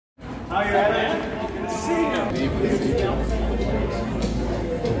Hai,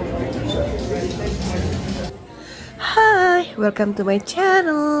 welcome to my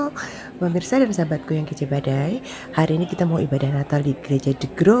channel. Pemirsa dan sahabatku yang kece badai, hari ini kita mau ibadah Natal di Gereja The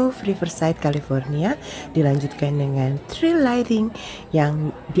Grove, Riverside, California. Dilanjutkan dengan tree lighting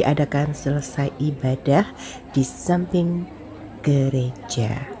yang diadakan selesai ibadah di samping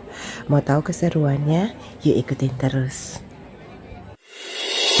gereja. Mau tahu keseruannya? Yuk ikutin terus.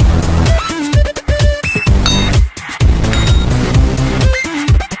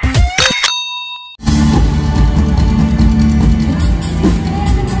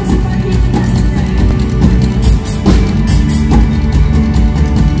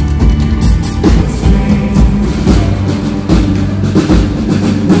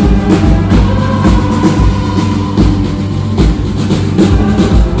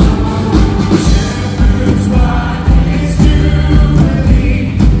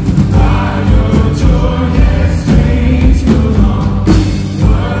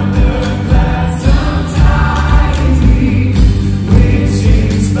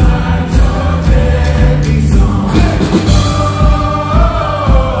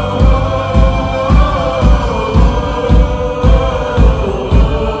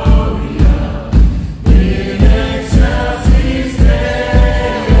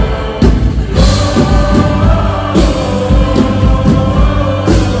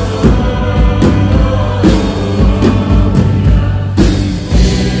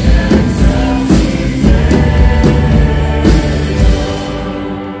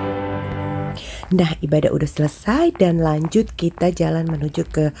 Nah, ibadah udah selesai dan lanjut kita jalan menuju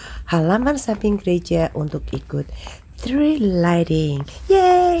ke halaman samping gereja untuk ikut tree lighting.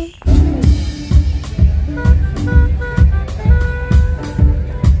 Yeay!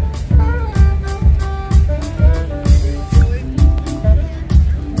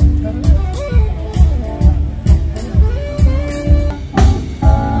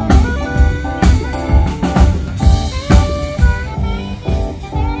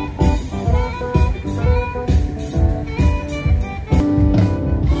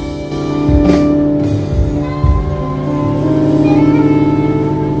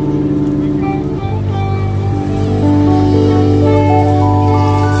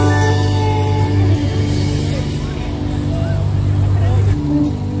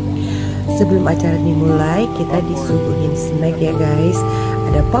 Sebelum acara dimulai, kita disuguhin snack ya guys.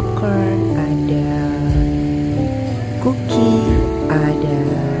 Ada popcorn, ada cookie, ada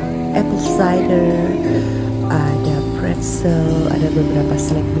apple cider, ada pretzel, ada beberapa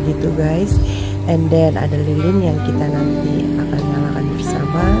snack begitu guys. And then ada lilin yang kita nanti akan nyalakan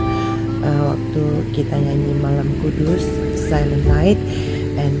bersama waktu kita nyanyi Malam Kudus, Silent Night.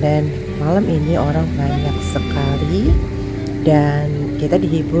 And then malam ini orang banyak sekali dan kita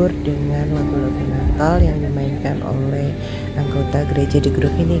dihibur dengan lagu-lagu Natal yang dimainkan oleh anggota gereja The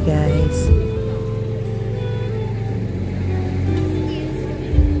Grove ini guys.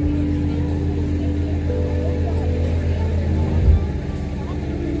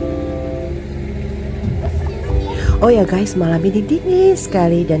 Oh ya guys, malam ini dingin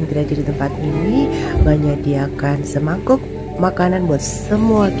sekali dan gereja di tempat ini menyediakan semangkuk makanan buat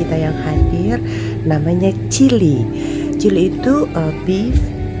semua kita yang hadir, namanya chili. Chili itu beef,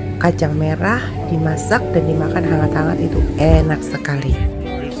 kacang merah dimasak dan dimakan hangat-hangat, itu enak sekali.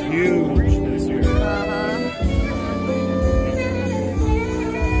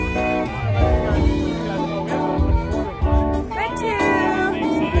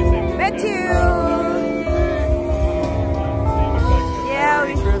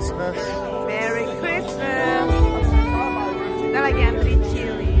 Merry Christmas. Kita lagi antri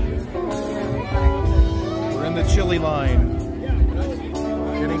chili. We're in the chili line.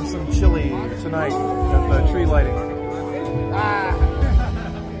 Getting some chili tonight at the tree lighting.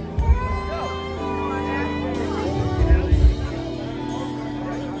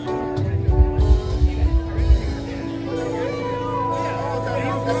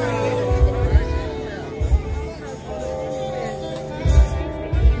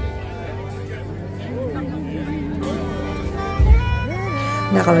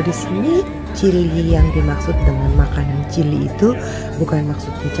 Nah, kalau di sini chili yang dimaksud dengan makanan chili itu bukan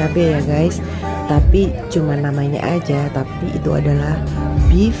maksudnya cabai ya guys, tapi cuma namanya aja. Tapi itu adalah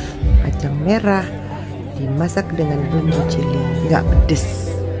beef, kacang merah dimasak dengan bumbu chili, nggak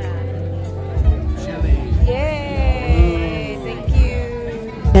pedes. Yay, thank you.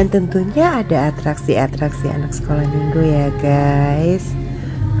 Dan tentunya ada atraksi-atraksi anak sekolah minggu ya guys.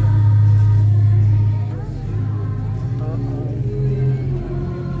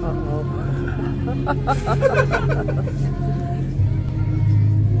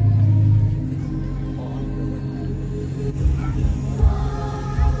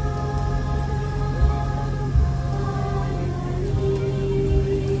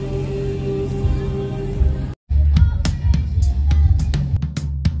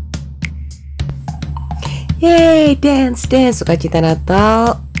 Yeay, dance. Sukacita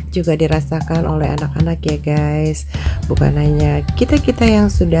Natal juga dirasakan oleh anak-anak ya guys. Bukan hanya kita-kita yang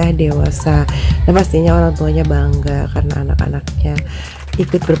sudah dewasa. Dan pastinya orang tuanya bangga karena anak-anaknya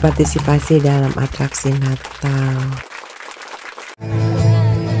ikut berpartisipasi dalam atraksi Natal.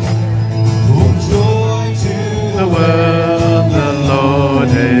 The world, the Lord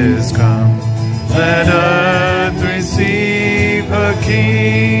is come. Let earth receive her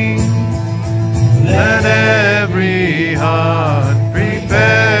King. Let every heart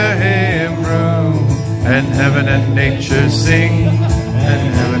prepare him room. And heaven and nature sing. And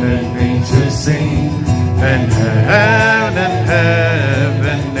heaven and nature sing. And heaven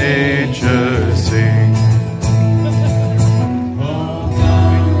nature sing.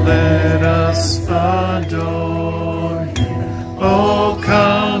 Let us adore him. Oh,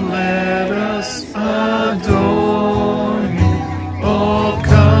 come, let us adore him. Oh,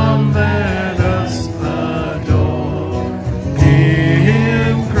 come, let us adore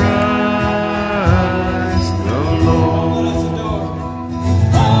him, Christ the Lord.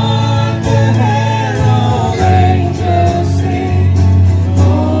 Hark the herald angels sing,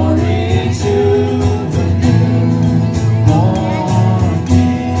 glory to the newborn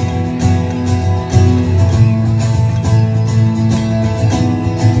King.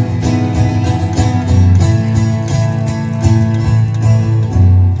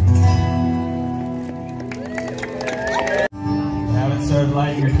 Haven't started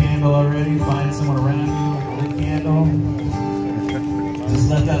lighting your candle already? Find someone around you with a candle. Just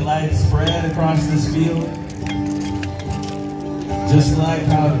let that light spread across this field. Just like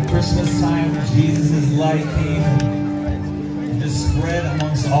how at Christmas time Jesus' light came and just spread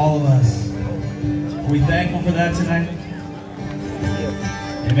amongst all of us. Are we thankful for that tonight?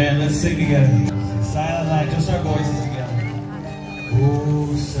 Amen. Let's sing together. Silent night, just our voices together.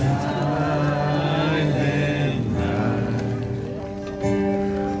 Oh, silent night.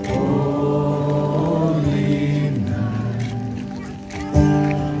 Holy night.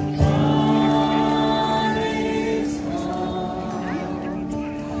 All is gone.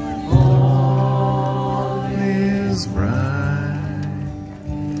 All is bright.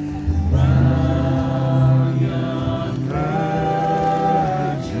 Round yon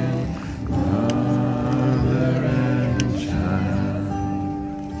virgin, mother and child.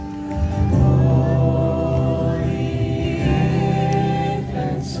 Holy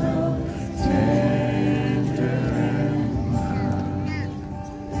infant, so tender and mild.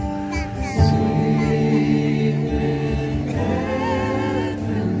 Sleep in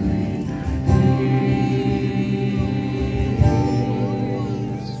heavenly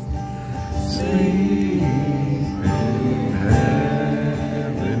peace. Sleep in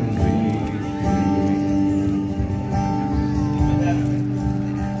heavenly peace.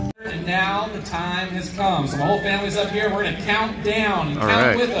 And now the time has come. So the whole family's up here. We're going to count down and All count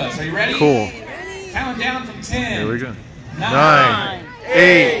right. with us. Are you ready? Cool. Count down from 10. Here we go. 9,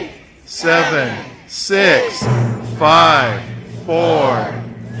 8, 7, 6, 5, 4,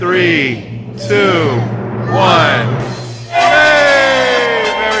 3, 2, 1. Yay!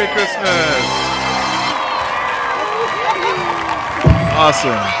 Merry Christmas!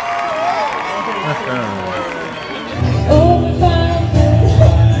 Awesome.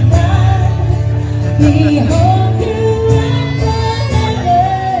 We hope you and the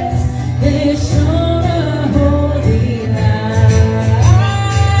heavens, there shone a holy light.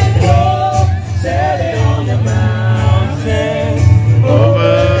 Oh, set it on the mountain,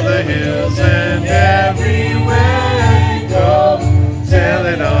 Over the hills and everywhere you go, tell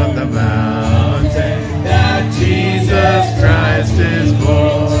it on the mountain that Jesus Christ is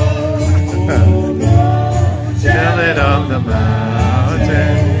born. Tell it on the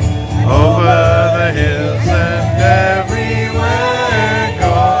mountain, over the hills and everywhere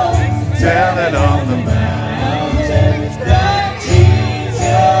go. Tell it on the mountain that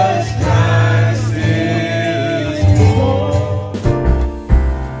Jesus Christ is born.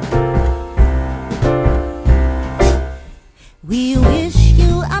 we wish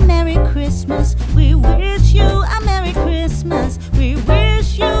you a Merry Christmas. We wish you